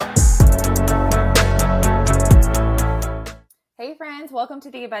Welcome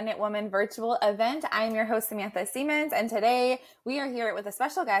to the Abundant Woman virtual event. I'm your host, Samantha Siemens, and today we are here with a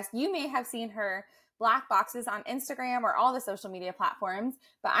special guest. You may have seen her black boxes on Instagram or all the social media platforms,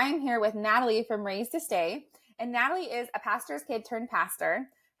 but I'm here with Natalie from Raised to Stay. And Natalie is a pastor's kid turned pastor.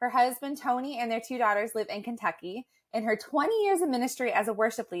 Her husband, Tony, and their two daughters live in Kentucky. In her 20 years of ministry as a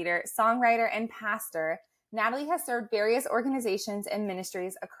worship leader, songwriter, and pastor, Natalie has served various organizations and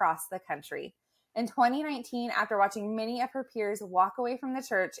ministries across the country. In 2019, after watching many of her peers walk away from the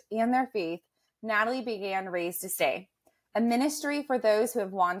church and their faith, Natalie began Raised to Stay, a ministry for those who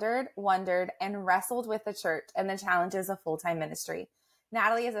have wandered, wondered, and wrestled with the church and the challenges of full-time ministry.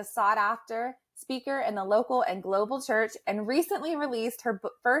 Natalie is a sought-after speaker in the local and global church and recently released her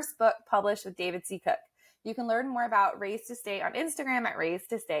first book published with David C. Cook. You can learn more about Raised to Stay on Instagram at Raised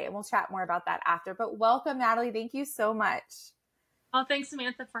to Stay, and we'll chat more about that after. But welcome, Natalie. Thank you so much. Oh, thanks,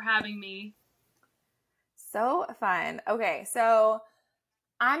 Samantha, for having me. So fun. Okay, so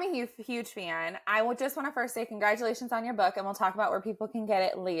I'm a huge fan. I will just want to first say congratulations on your book, and we'll talk about where people can get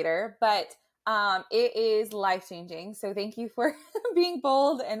it later. But it is life-changing. So thank you for being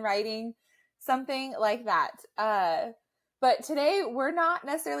bold and writing something like that. But today we're not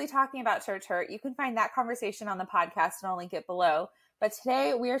necessarily talking about church hurt. You can find that conversation on the podcast, and I'll link it below. But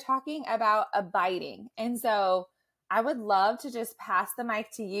today we are talking about abiding. And so I would love to just pass the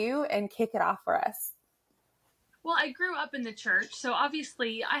mic to you and kick it off for us. Well, I grew up in the church, so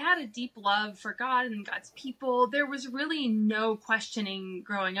obviously I had a deep love for God and God's people. There was really no questioning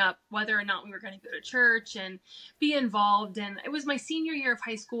growing up whether or not we were going to go to church and be involved. And it was my senior year of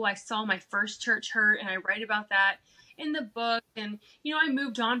high school. I saw my first church hurt, and I write about that in the book. And, I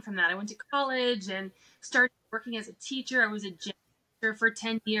moved on from that. I went to college and started working as a teacher. I was a gym teacher for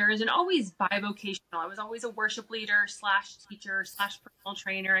 10 years and always bivocational. I was always a worship leader / teacher / personal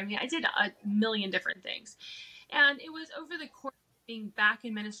trainer. I mean, I did a million different things. And it was over the course of being back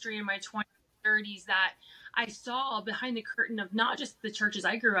in ministry in my 20s, 30s that I saw behind the curtain of not just the churches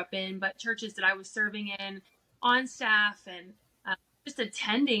I grew up in, but churches that I was serving in on staff and just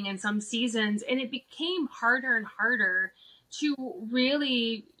attending in some seasons. And it became harder and harder to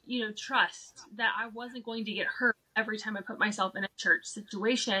really, trust that I wasn't going to get hurt every time I put myself in a church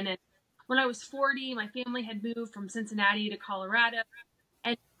situation. And when I was 40, my family had moved from Cincinnati to Colorado.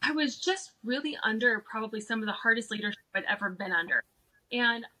 And I was just really under probably some of the hardest leadership I'd ever been under.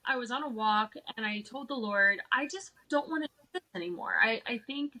 And I was on a walk and I told the Lord, I just don't want to do this anymore. I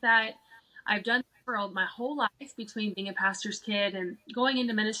think that I've done this for my whole life between being a pastor's kid and going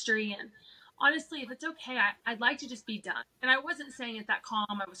into ministry. And honestly, if it's okay, I'd like to just be done. And I wasn't saying it that calm.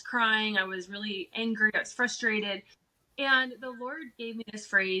 I was crying. I was really angry. I was frustrated. And the Lord gave me this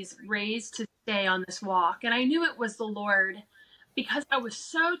phrase, raised to stay on this walk. And I knew it was the Lord, because I was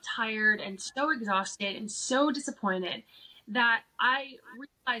so tired and so exhausted and so disappointed that I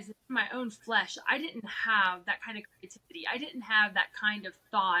realized that in my own flesh, I didn't have that kind of creativity. I didn't have that kind of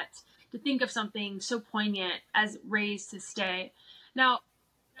thought to think of something so poignant as raised to stay. Now,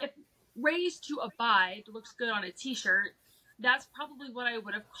 if raised to abide looks good on a t-shirt, that's probably what I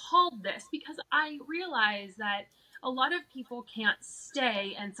would have called this, because I realized that a lot of people can't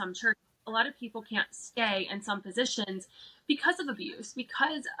stay in some churches. A lot of people can't stay in some positions because of abuse,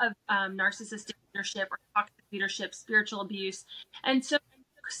 because of narcissistic leadership or toxic leadership, spiritual abuse. And so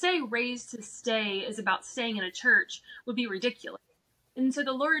say raised to stay is about staying in a church would be ridiculous. And so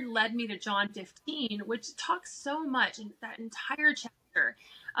the Lord led me to John 15, which talks so much in that entire chapter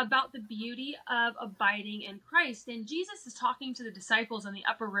about the beauty of abiding in Christ. And Jesus is talking to the disciples in the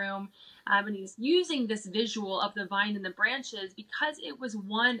upper room, and he's using this visual of the vine and the branches because it was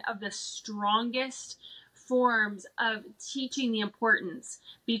one of the strongest forms of teaching the importance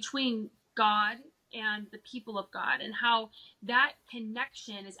between God and the people of God, and how that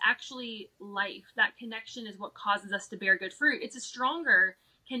connection is actually life. That connection is what causes us to bear good fruit. It's a stronger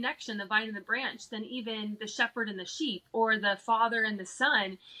connection, the vine and the branch, than even the shepherd and the sheep or the father and the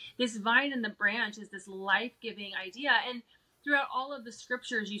son. This vine and the branch is this life-giving idea. And throughout all of the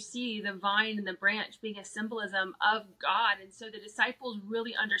scriptures, you see the vine and the branch being a symbolism of God. And so the disciples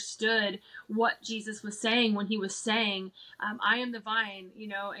really understood what Jesus was saying when he was saying, I am the vine,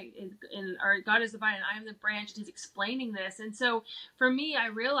 or God is the vine, and I am the branch. And he's explaining this. And so for me, I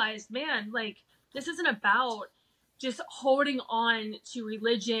realized, man, this isn't about just holding on to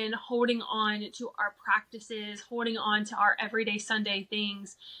religion, holding on to our practices, holding on to our everyday Sunday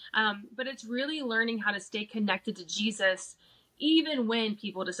things. But it's really learning how to stay connected to Jesus, even when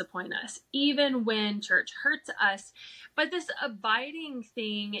people disappoint us, even when church hurts us. But this abiding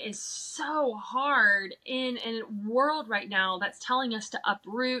thing is so hard in a world right now that's telling us to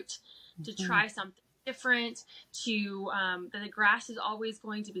uproot, to try something different, to that the grass is always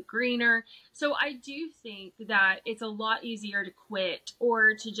going to be greener. So I do think that it's a lot easier to quit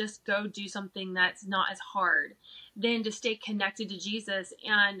or to just go do something that's not as hard than to stay connected to Jesus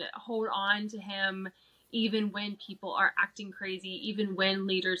and hold on to him even when people are acting crazy, even when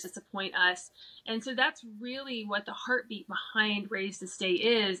leaders disappoint us. And so that's really what the heartbeat behind Raised to Stay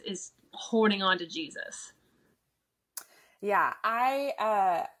is holding on to Jesus. Yeah,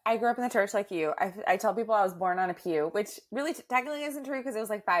 I grew up in the church like you. I tell people I was born on a pew, which really technically isn't true because it was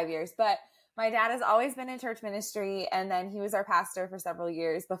like 5 years. But my dad has always been in church ministry, and then he was our pastor for several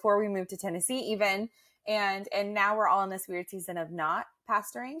years before we moved to Tennessee, even. And now we're all in this weird season of not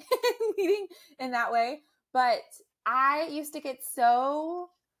pastoring, leading in that way. But I used to get so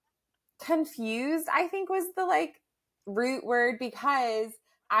confused, I think was the like root word, because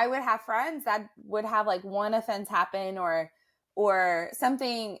I would have friends that would have like one offense happen or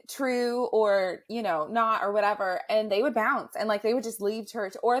something true or, you know, not or whatever, and they would bounce and like they would just leave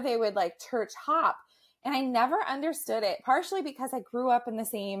church, or they would like church hop. And I never understood it, partially because I grew up in the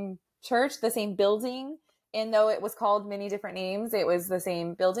same church, the same building, and though it was called many different names, it was the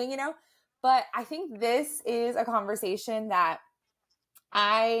same building, you know. But I think this is a conversation that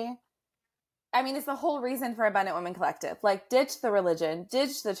I I mean, it's the whole reason for Abundant Women Collective. Like, ditch the religion,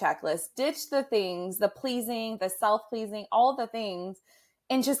 ditch the checklist, ditch the things, the pleasing, the self-pleasing, all the things,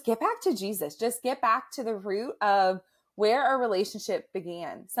 and just get back to Jesus. Just get back to the root of where our relationship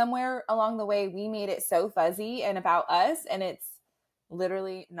began. Somewhere along the way, we made it so fuzzy and about us, and it's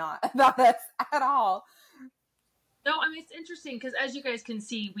literally not about us at all. No, I mean, it's interesting because as you guys can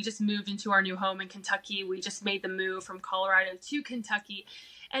see, we just moved into our new home in Kentucky. We just made the move from Colorado to Kentucky.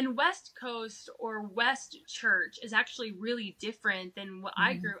 And West Coast or West Church is actually really different than what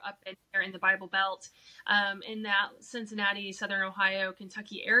I grew up in here in the Bible Belt, in that Cincinnati, Southern Ohio,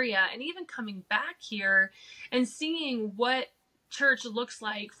 Kentucky area. And even coming back here and seeing what church looks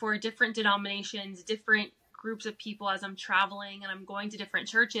like for different denominations, different groups of people as I'm traveling and I'm going to different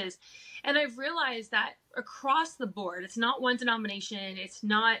churches. And I've realized that across the board, it's not one denomination, it's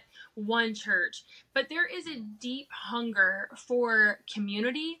not one church, but there is a deep hunger for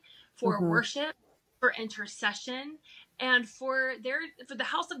community, for worship, for intercession, and for the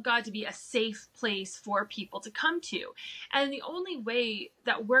house of God to be a safe place for people to come to. And the only way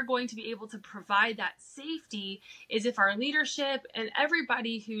that we're going to be able to provide that safety is if our leadership and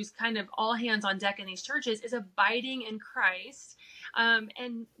everybody who's kind of all hands on deck in these churches is abiding in Christ,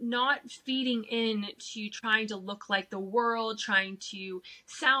 and not feeding in to trying to look like the world, trying to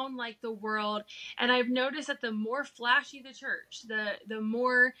sound like the world. And I've noticed that the more flashy the church, the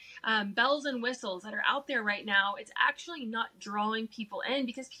more bells and whistles that are out there right now, it's actually not drawing people in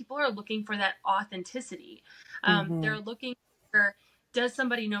because people are looking for that authenticity. They're looking for, does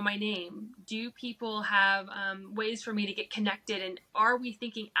somebody know my name? Do people have ways for me to get connected? And are we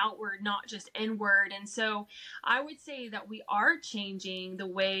thinking outward, not just inward? And so I would say that we are changing the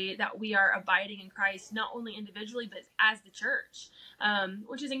way that we are abiding in Christ, not only individually, but as the church,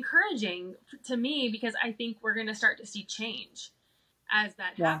 which is encouraging to me because I think we're going to start to see change as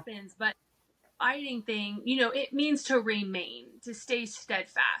that happens. But abiding thing, you know, it means to remain, to stay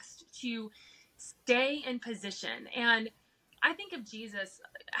steadfast, to stay in position. And I think of Jesus,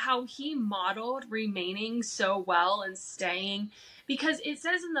 how he modeled remaining so well and staying, because it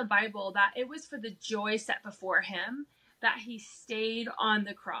says in the Bible that it was for the joy set before him that he stayed on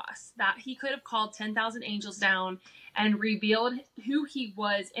the cross, that he could have called 10,000 angels down and revealed who he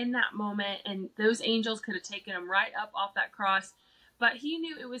was in that moment. And those angels could have taken him right up off that cross. But he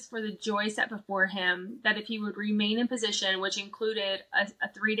knew it was for the joy set before him that if he would remain in position, which included a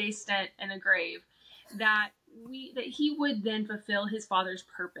 3-day stint in a grave, that he would then fulfill his Father's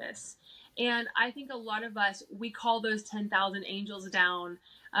purpose. And I think a lot of us, we call those 10,000 angels down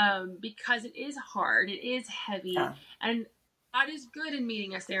because it is hard, it is heavy, and God is good in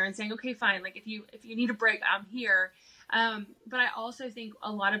meeting us there and saying, okay, fine, like if you need a break, I'm here. But I also think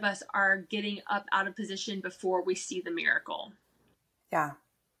a lot of us are getting up out of position before we see the miracle.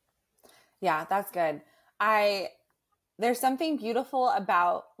 Yeah, that's good. There's something beautiful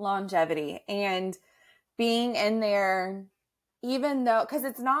about longevity and being in there, even though, because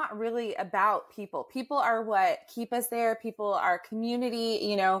it's not really about people. People are what keep us there. People are community.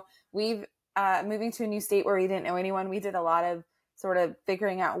 You know, we've moving to a new state where we didn't know anyone. We did a lot of sort of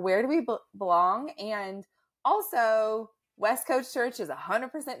figuring out where do we belong. And also West Coast Church is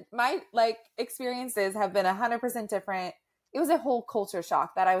 100%, my like experiences have been 100% different. It was a whole culture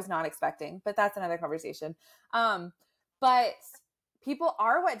shock that I was not expecting, but that's another conversation. But people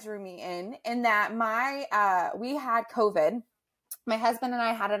are what drew me in that we had COVID my husband and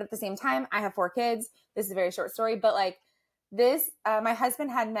I had it at the same time. I have 4 kids. This is a very short story, but like this, my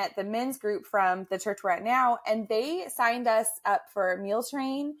husband had met the men's group from the church we're at now, and they signed us up for meal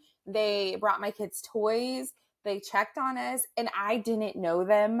train. They brought my kids toys. They checked on us, and I didn't know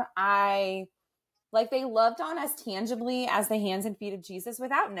them. They loved on us tangibly as the hands and feet of Jesus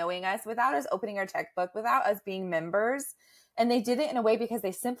without knowing us, without us opening our checkbook, without us being members. And they did it in a way because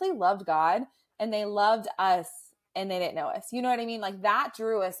they simply loved God and they loved us and they didn't know us. You know what I mean? Like that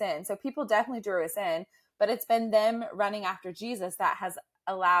drew us in. So people definitely drew us in, but it's been them running after Jesus that has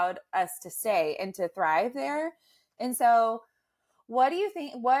allowed us to stay and to thrive there. And so what do you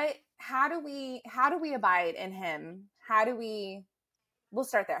think? How do we abide in him? We'll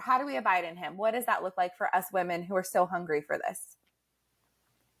start there. How do we abide in him? What does that look like for us women who are so hungry for this?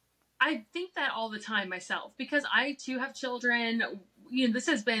 I think that all the time myself, because I too have children. You know, this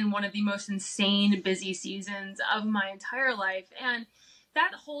has been one of the most insane busy seasons of my entire life. And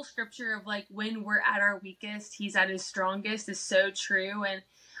that whole scripture of like, when we're at our weakest, he's at his strongest is so true. And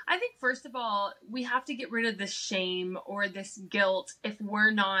I think, first of all, we have to get rid of this shame or this guilt if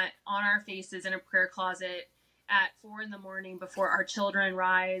we're not on our faces in a prayer closet at 4 a.m. before our children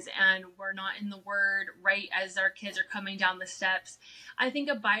rise, and we're not in the word right as our kids are coming down the steps. I think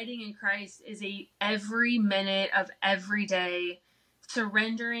abiding in Christ is a every minute of every day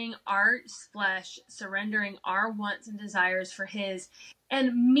surrendering our flesh, surrendering our wants and desires for his,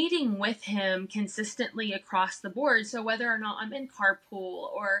 and meeting with him consistently across the board. So whether or not I'm in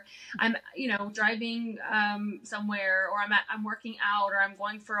carpool or I'm, driving somewhere, or I'm working out, or I'm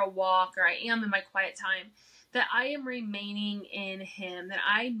going for a walk, or I am in my quiet time, that I am remaining in him, that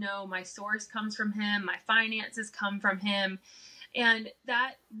I know my source comes from him, my finances come from him. And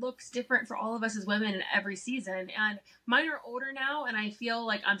that looks different for all of us as women in every season. And mine are older now, and I feel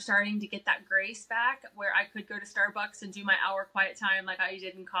like I'm starting to get that grace back where I could go to Starbucks and do my hour quiet time like I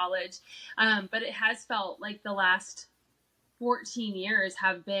did in college. But it has felt like the last 14 years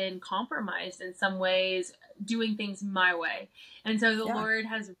have been compromised in some ways, doing things my way. And so the Lord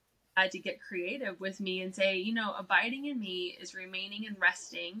has had to get creative with me and say, abiding in me is remaining and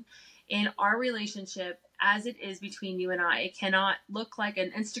resting in our relationship as it is between you and I. It cannot look like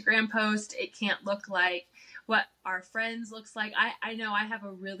an Instagram post. It can't look like what our friends looks like. I know I have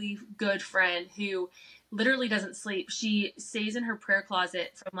a really good friend who literally doesn't sleep. She stays in her prayer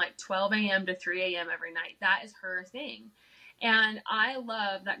closet from like 12 a.m. to 3 a.m. every night. That is her thing. And I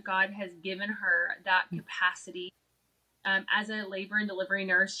love that God has given her that capacity. As a labor and delivery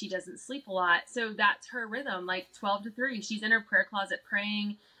nurse, she doesn't sleep a lot. So that's her rhythm, like 12 to 3. She's in her prayer closet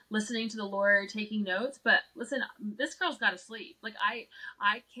praying, listening to the Lord, taking notes. But listen, this girl's got to sleep. Like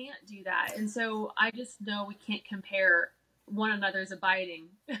I can't do that. And so I just know we can't compare one another's abiding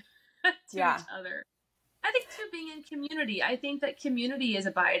to each other. I think too, being in community. I think that community is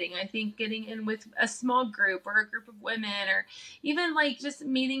abiding. I think getting in with a small group or a group of women, or even like just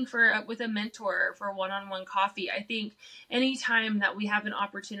meeting with a mentor for one-on-one coffee. I think anytime that we have an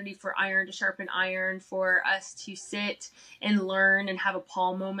opportunity for iron to sharpen iron, for us to sit and learn and have a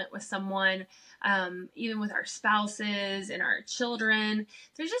Paul moment with someone, even with our spouses and our children,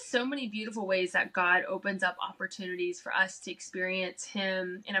 there's just so many beautiful ways that God opens up opportunities for us to experience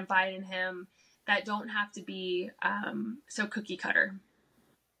him and abide in him that don't have to be so cookie cutter.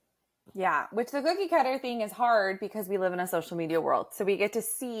 Yeah, which the cookie cutter thing is hard because we live in a social media world. So we get to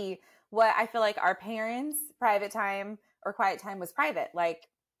see what I feel like our parents' private time or quiet time was private. Like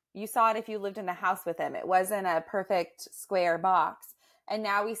you saw it if you lived in the house with them. It wasn't a perfect square box. And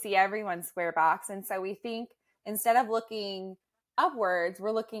now we see everyone's square box. And so we think instead of looking upwards,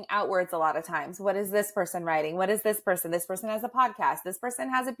 we're looking outwards a lot of times. What is this person writing? What is this person? This person has a podcast. This person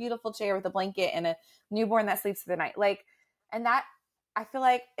has a beautiful chair with a blanket and a newborn that sleeps through the night. And that, I feel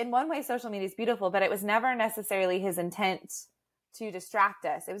like in one way, social media is beautiful, but it was never necessarily his intent to distract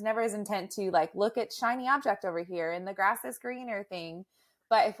us. It was never his intent to look at shiny object over here and the grass is greener thing.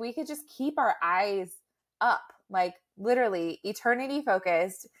 But if we could just keep our eyes up, literally eternity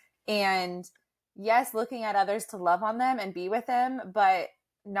focused, and yes, looking at others to love on them and be with them, but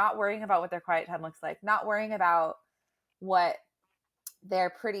not worrying about what their quiet time looks like, not worrying about what their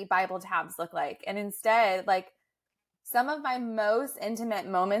pretty Bible tabs look like. And instead, some of my most intimate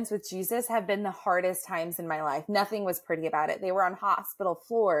moments with Jesus have been the hardest times in my life. Nothing was pretty about it. They were on hospital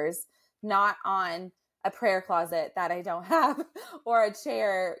floors, not on a prayer closet that I don't have or a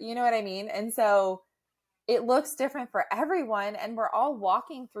chair. You know what I mean? And so it looks different for everyone, and we're all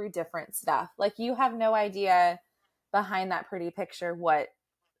walking through different stuff. You have no idea behind that pretty picture what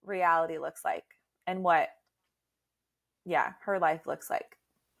reality looks like and what, her life looks like.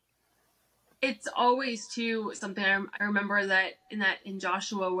 It's always too something I remember that in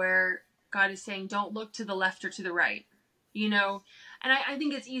Joshua where God is saying, don't look to the left or to the right, you know? And I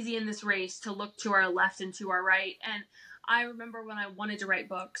think it's easy in this race to look to our left and to our right. And I remember when I wanted to write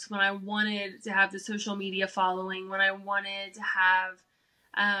books, when I wanted to have the social media following, when I wanted to have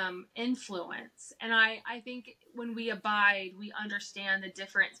influence. And I think when we abide, we understand the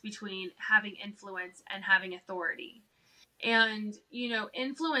difference between having influence and having authority. And,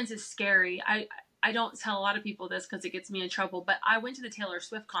 influence is scary. I don't tell a lot of people this because it gets me in trouble, but I went to the Taylor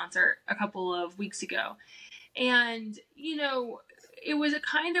Swift concert a couple of weeks ago. And, it was a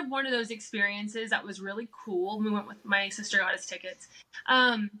kind of one of those experiences that was really cool. We went with my sister, got us tickets.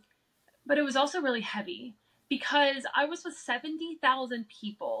 But it was also really heavy because I was with 70,000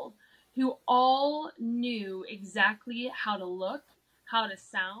 people who all knew exactly how to look, how to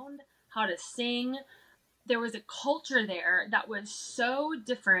sound, how to sing. There was a culture there that was so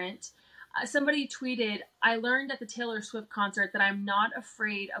different. Somebody tweeted, I learned at the Taylor Swift concert that I'm not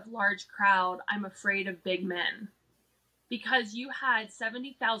afraid of large crowd. I'm afraid of big men. Because you had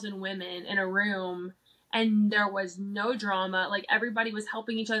 70,000 women in a room and there was no drama. Like everybody was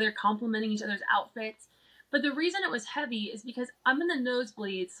helping each other, complimenting each other's outfits. But the reason it was heavy is because I'm in the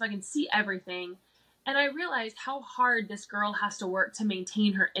nosebleeds so I can see everything. And I realized how hard this girl has to work to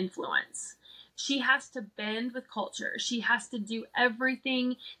maintain her influence. She has to bend with culture. She has to do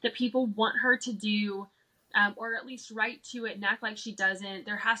everything that people want her to do, or at least write to it and act like she doesn't.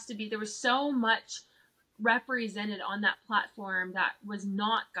 There was so much represented on that platform that was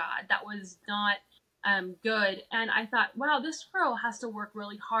not God, that was not good. And I thought, wow, this girl has to work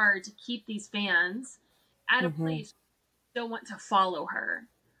really hard to keep these fans at a place where they still want to follow her.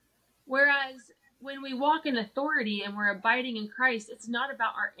 Whereas when we walk in authority and we're abiding in Christ, it's not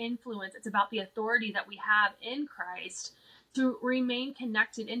about our influence. It's about the authority that we have in Christ to remain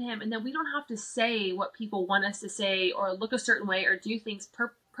connected in him. And then we don't have to say what people want us to say or look a certain way or do things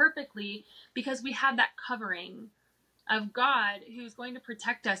perfectly because we have that covering of God who's going to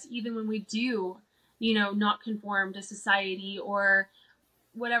protect us even when we do, not conform to society or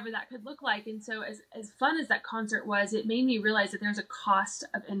whatever that could look like. And so as fun as that concert was, it made me realize that there's a cost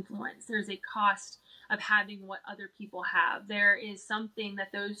of influence. There's a cost of having what other people have. There is something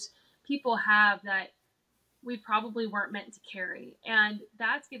that those people have that we probably weren't meant to carry. And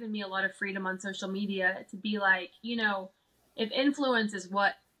that's given me a lot of freedom on social media to be like, if influence is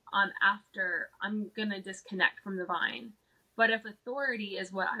what I'm after, I'm going to disconnect from the vine. But if authority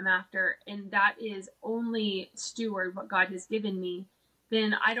is what I'm after, and that is only steward what God has given me,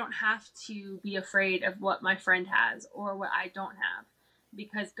 then I don't have to be afraid of what my friend has or what I don't have,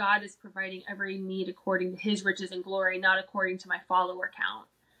 because God is providing every need according to his riches and glory, not according to my follower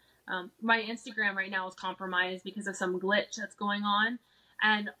count. My Instagram right now is compromised because of some glitch that's going on,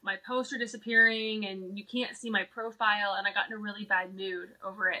 and my posts are disappearing and you can't see my profile, and I got in a really bad mood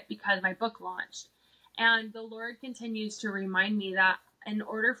over it because my book launched. And the Lord continues to remind me that in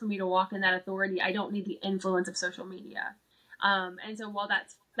order for me to walk in that authority, I don't need the influence of social media. And so while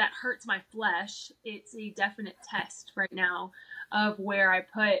that hurts my flesh, it's a definite test right now of where I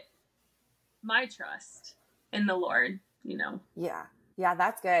put my trust in the Lord, Yeah. Yeah,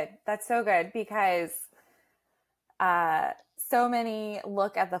 that's good. That's so good because so many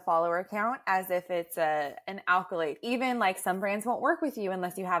look at the follower count as if it's an accolade. Even like some brands won't work with you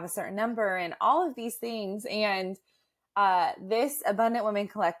unless you have a certain number and all of these things. And this Abundant Women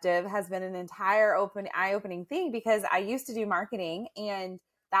Collective has been an entire eye-opening thing because I used to do marketing and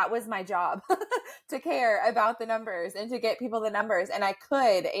that was my job to care about the numbers and to get people the numbers, and I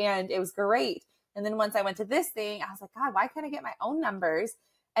could, and it was great. And then once I went to this thing, I was like, God, why can't I get my own numbers?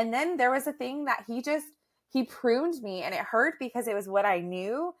 And then there was a thing that he pruned me, and it hurt because it was what I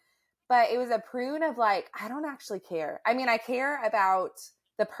knew, but it was a prune of like, I don't actually care. I mean, I care about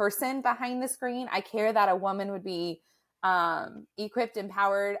the person behind the screen. I care that a woman would be equipped,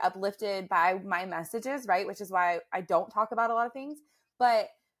 empowered, uplifted by my messages, right? Which is why I don't talk about a lot of things, but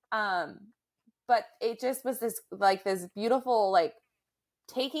it just was this beautiful, like,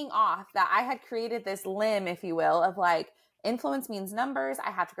 taking off that I had created this limb, if you will, of like, influence means numbers. I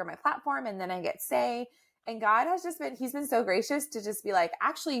have to grow my platform and then I get say. And God has he's been so gracious to just be like,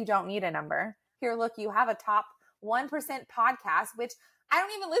 actually, you don't need a number. Here, look, you have a top 1% podcast, which I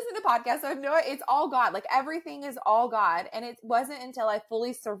don't even listen to podcasts. So I know it's all God. Like everything is all God. And it wasn't until I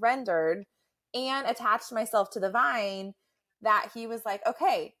fully surrendered and attached myself to the vine that he was like,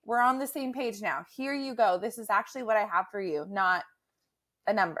 okay, we're on the same page now. Here you go. This is actually what I have for you, not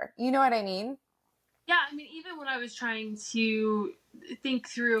a number. You know what I mean? Yeah, I mean, even when I was trying to think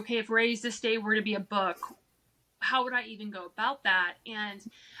through, okay, if Raise This Day were to be a book, how would I even go about that? And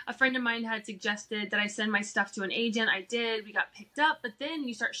a friend of mine had suggested that I send my stuff to an agent. I did. We got picked up, but then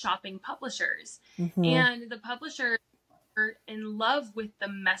you start shopping publishers, Mm-hmm. and the publishers were in love with the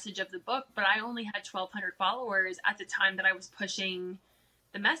message of the book, but I only had 1,200 followers at the time that I was pushing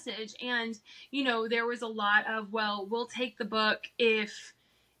the message. And, there was a lot of, well, we'll take the book if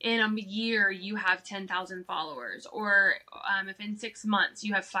in a year you have 10,000 followers, or if in 6 months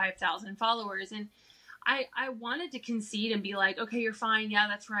you have 5,000 followers. And I wanted to concede and be like, okay, you're fine. Yeah,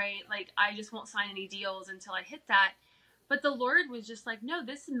 that's right. Like, I just won't sign any deals until I hit that. But the Lord was just like, no,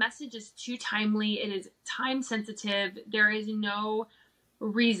 this message is too timely. It is time sensitive. There is no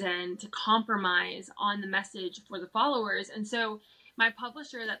reason to compromise on the message for the followers. And so my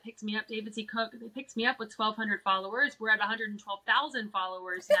publisher that picks me up, David C. Cook, they picked me up with 1,200 followers. We're at 112,000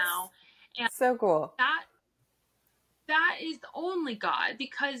 followers now. And So cool. that is only God,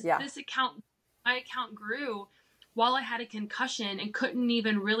 because Yeah. my account grew while I had a concussion and couldn't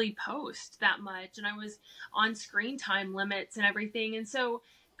even really post that much. And I was on screen time limits and everything. And so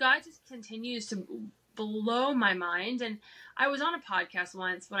God just continues to blow my mind. And I was on a podcast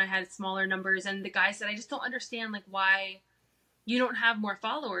once when I had smaller numbers, and the guy said, I just don't understand, like, why you don't have more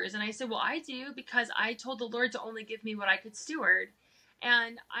followers. And I said, well, I do, because I told the Lord to only give me what I could steward.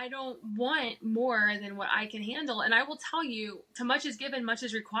 And I don't want more than what I can handle. And I will tell you, to much is given, much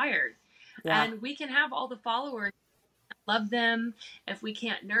is required. Yeah. And we can have all the followers, love them, if we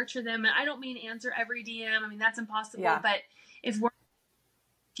can't nurture them. And I don't mean answer every DM. I mean, that's impossible. Yeah. But if we're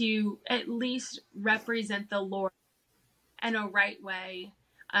to at least represent the Lord in a right way,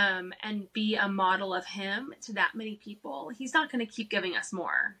 and be a model of him to that many people, he's not going to keep giving us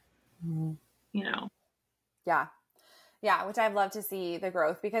more, Mm-hmm. Yeah. Yeah, which I'd love to see the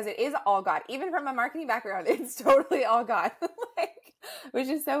growth, because it is all God. Even from a marketing background, it's totally all God, which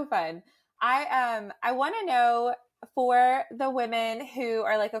is so fun. I want to know, for the women who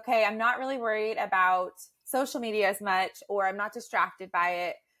are like, okay, I'm not really worried about social media as much, or I'm not distracted by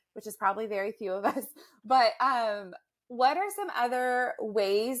it, which is probably very few of us. But what are some other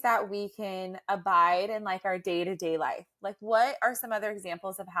ways that we can abide in like our day-to-day life? Like, what are some other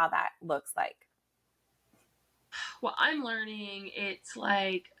examples of how that looks like? Well, I'm learning it's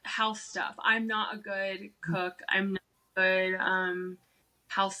like house stuff. I'm not a good cook. I'm not a good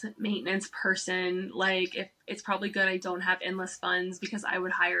house maintenance person. Like, if it's probably good I don't have endless funds, because I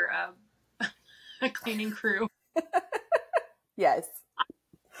would hire a cleaning crew. Yes. I'm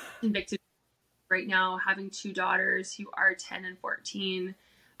convicted right now, having two daughters who are 10 and 14,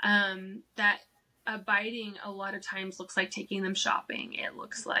 that abiding a lot of times looks like taking them shopping. It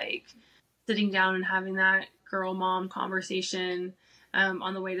looks like sitting down and having that girl mom conversation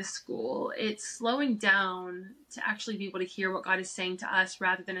on the way to school. It's slowing down to actually be able to hear what God is saying to us,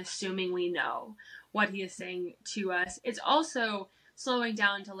 rather than assuming we know what he is saying to us. It's also slowing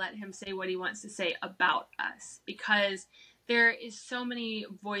down to let him say what he wants to say about us, because there is so many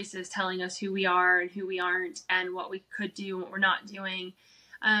voices telling us who we are and who we aren't, and what we could do and what we're not doing.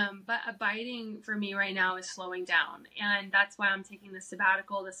 But abiding for me right now is slowing down. And that's why I'm taking this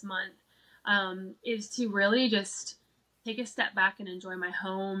sabbatical this month, is to really just take a step back and enjoy my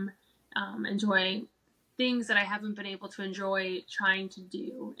home, enjoy things that I haven't been able to enjoy trying to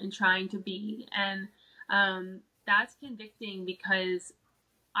do and trying to be. And that's convicting, because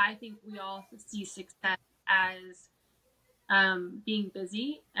I think we all see success as being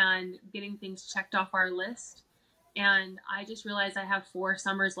busy and getting things checked off our list. And I just realized I have 4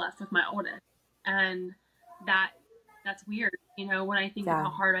 summers left with my oldest, and that's weird, when I think of how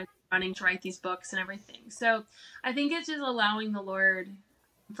hard I've been running to write these books and everything. So I think it's just allowing the Lord,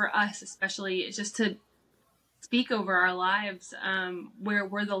 for us especially, it's just to speak over our lives, where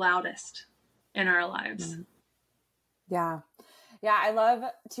we're the loudest in our lives. Yeah. Yeah, I love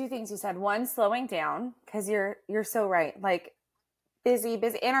 2 things you said. One, slowing down, because you're so right. Like, busy,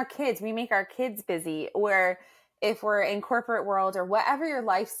 and our kids, we make our kids busy. Or if we're in corporate world, or whatever your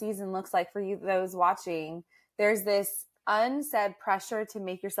life season looks like for you, those watching, there's this unsaid pressure to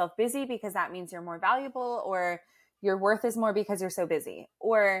make yourself busy, because that means you're more valuable, or your worth is more because you're so busy.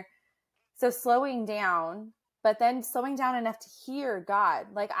 Or so slowing down, but then slowing down enough to hear God.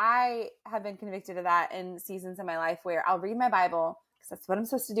 Like, I have been convicted of that in seasons in my life where I'll read my Bible, because that's what I'm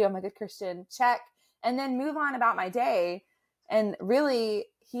supposed to do. I'm a good Christian, check, and then move on about my day. And really,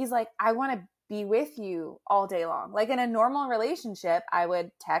 he's like, I want to be with you all day long. Like, in a normal relationship, I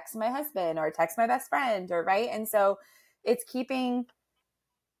would text my husband or text my best friend, or right. And so it's keeping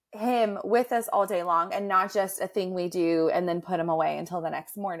him with us all day long, and not just a thing we do and then put him away until the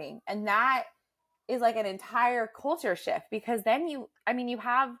next morning. And that is like an entire culture shift, because then you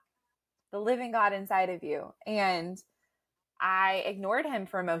have the living God inside of you. And I ignored him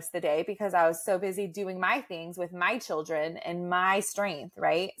for most of the day because I was so busy doing my things with my children and my strength,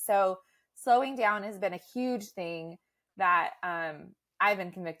 right? So slowing down has been a huge thing that I've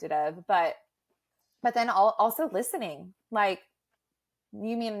been convicted of, but then also listening. Like,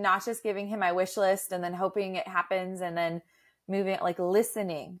 you mean not just giving him my wish list and then hoping it happens and then moving, like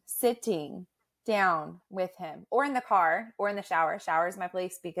listening, sitting down with him, or in the car or in the shower. Shower is my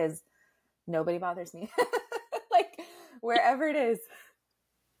place because nobody bothers me. Like, wherever it is.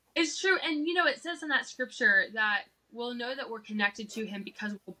 It's true. And, you know, it says in that scripture that we'll know that we're connected to him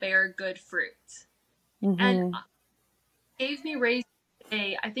because we'll bear good fruit. And it gave me raise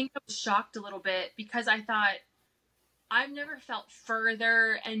today. I think I was shocked a little bit because I thought, I've never felt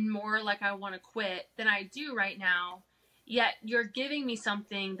further and more like I want to quit than I do right now. Yet you're giving me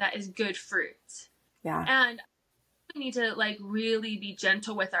something that is good fruit. Yeah. And we need to like really be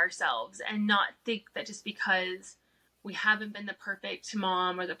gentle with ourselves and not think that just because we haven't been the perfect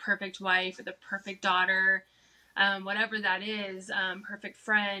mom or the perfect wife or the perfect daughter, whatever that is, perfect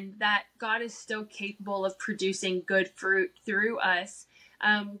friend, that God is still capable of producing good fruit through us.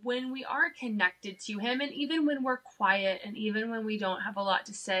 When we are connected to him, and even when we're quiet, and even when we don't have a lot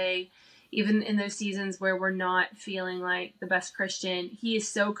to say, even in those seasons where we're not feeling like the best Christian, he is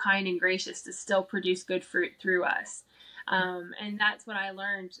so kind and gracious to still produce good fruit through us. And that's what I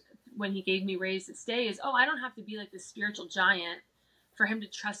learned when he gave me raise to stay is, oh, I don't have to be like this spiritual giant for him to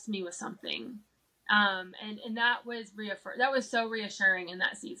trust me with something. And that was that was so reassuring in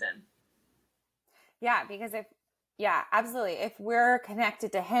that season. Yeah, because absolutely. If we're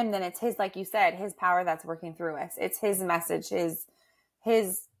connected to him, then it's his, like you said, his power that's working through us. It's his message, his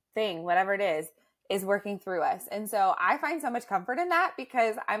thing, whatever it is working through us. And so I find so much comfort in that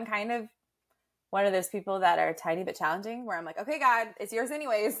because I'm kind of one of those people that are a tiny bit challenging where I'm like, okay, God, it's yours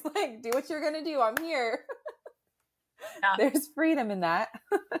anyways. Like, do what you're going to do. I'm here. Yeah. There's freedom in that.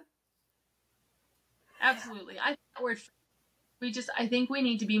 Absolutely. I think we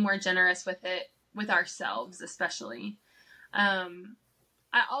need to be more generous with it, with ourselves, especially. I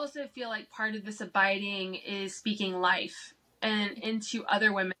also feel like part of this abiding is speaking life and into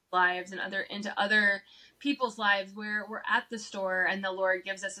other women's lives and into other people's lives where we're at the store and the Lord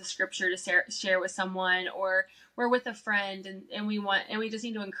gives us a scripture to share with someone, or we're with a friend and we just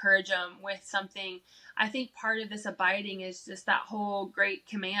need to encourage them with something. I think part of this abiding is just that whole great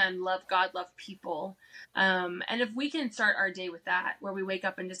command, love God, love people. And if we can start our day with that, where we wake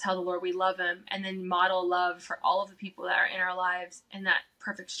up and just tell the Lord we love him and then model love for all of the people that are in our lives and that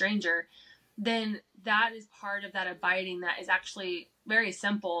perfect stranger, then that is part of that abiding that is actually very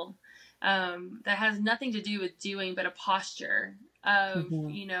simple, that has nothing to do with doing, but a posture of,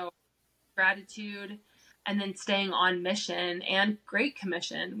 gratitude, and then staying on mission and Great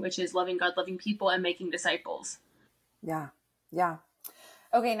Commission, which is loving God, loving people, and making disciples. Yeah. Yeah.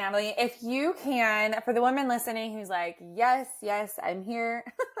 Okay, Natalie, if you can, for the woman listening who's like, yes, I'm here.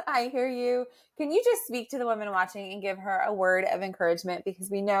 I hear you. Can you just speak to the woman watching and give her a word of encouragement? Because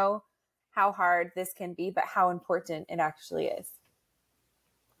we know how hard this can be, but how important it actually is.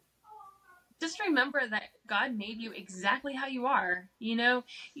 Just remember that God made you exactly how you are.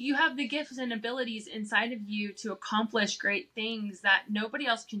 You have the gifts and abilities inside of you to accomplish great things that nobody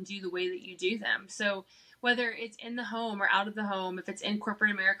else can do the way that you do them. So whether it's in the home or out of the home, if it's in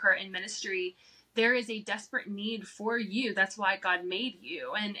corporate America or in ministry, there is a desperate need for you. That's why God made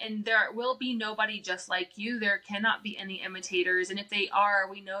you. And there will be nobody just like you. There cannot be any imitators. And if they are,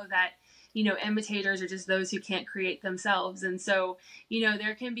 we know that imitators are just those who can't create themselves. And so,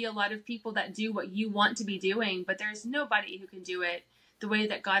 there can be a lot of people that do what you want to be doing, but there's nobody who can do it the way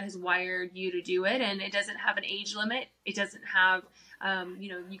that God has wired you to do it. And it doesn't have an age limit. It doesn't have,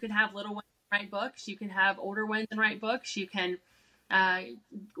 you can have little ones write books. You can have older ones and write books. You can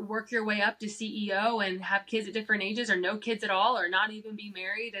work your way up to CEO and have kids at different ages, or no kids at all, or not even be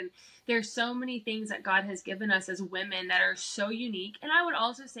married. And there's so many things that God has given us as women that are so unique. And I would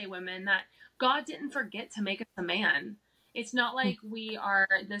also say, women, that God didn't forget to make us a man. It's not like we are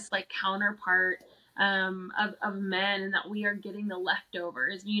this like counterpart of men and that we are getting the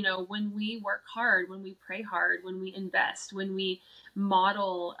leftovers. When we work hard, when we pray hard, when we invest, when we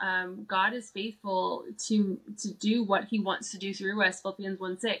model, God is faithful to do what he wants to do through us. Philippians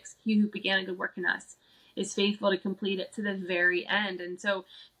 1:6, he who began a good work in us is faithful to complete it to the very end. And so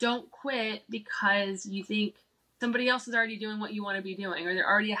don't quit because you think somebody else is already doing what you want to be doing, or they're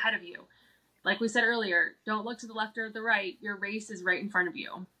already ahead of you. Like we said earlier, don't look to the left or the right. Your race is right in front of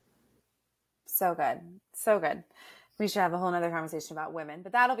you. So good. So good. We should have a whole nother conversation about women,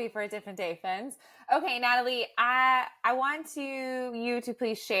 but that'll be for a different day, friends. Okay, Natalie, I want you to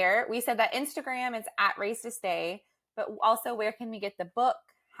please share. We said that Instagram is at Raised to Stay, but also where can we get the book?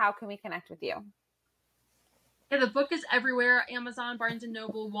 How can we connect with you? Yeah, the book is everywhere. Amazon, Barnes &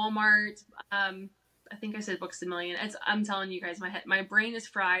 Noble, Walmart. I think I said Books a Million. I'm telling you guys, my brain is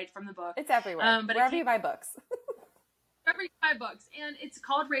fried from the book. It's everywhere. But wherever you buy books. Wherever you buy books. And it's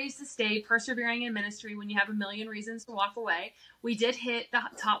called Raised to Stay, Persevering in Ministry When You Have a Million Reasons to Walk Away. We did hit the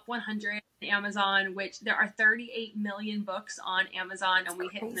top 100 on Amazon, which there are 38 million books on Amazon, and we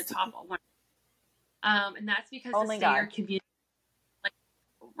hit in the top 100. And that's because the Stayer community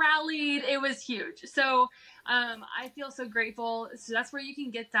rallied. It was huge. So I feel so grateful. So that's where you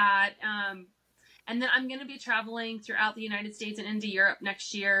can get that. And then I'm going to be traveling throughout the United States and into Europe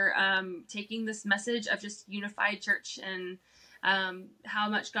next year, taking this message of just unified church and how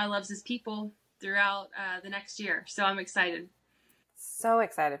much God loves his people throughout the next year. So I'm excited. So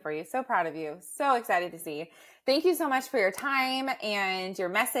excited for you. So proud of you. So excited to see. Thank you so much for your time and your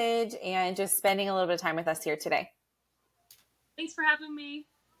message and just spending a little bit of time with us here today. Thanks for having me.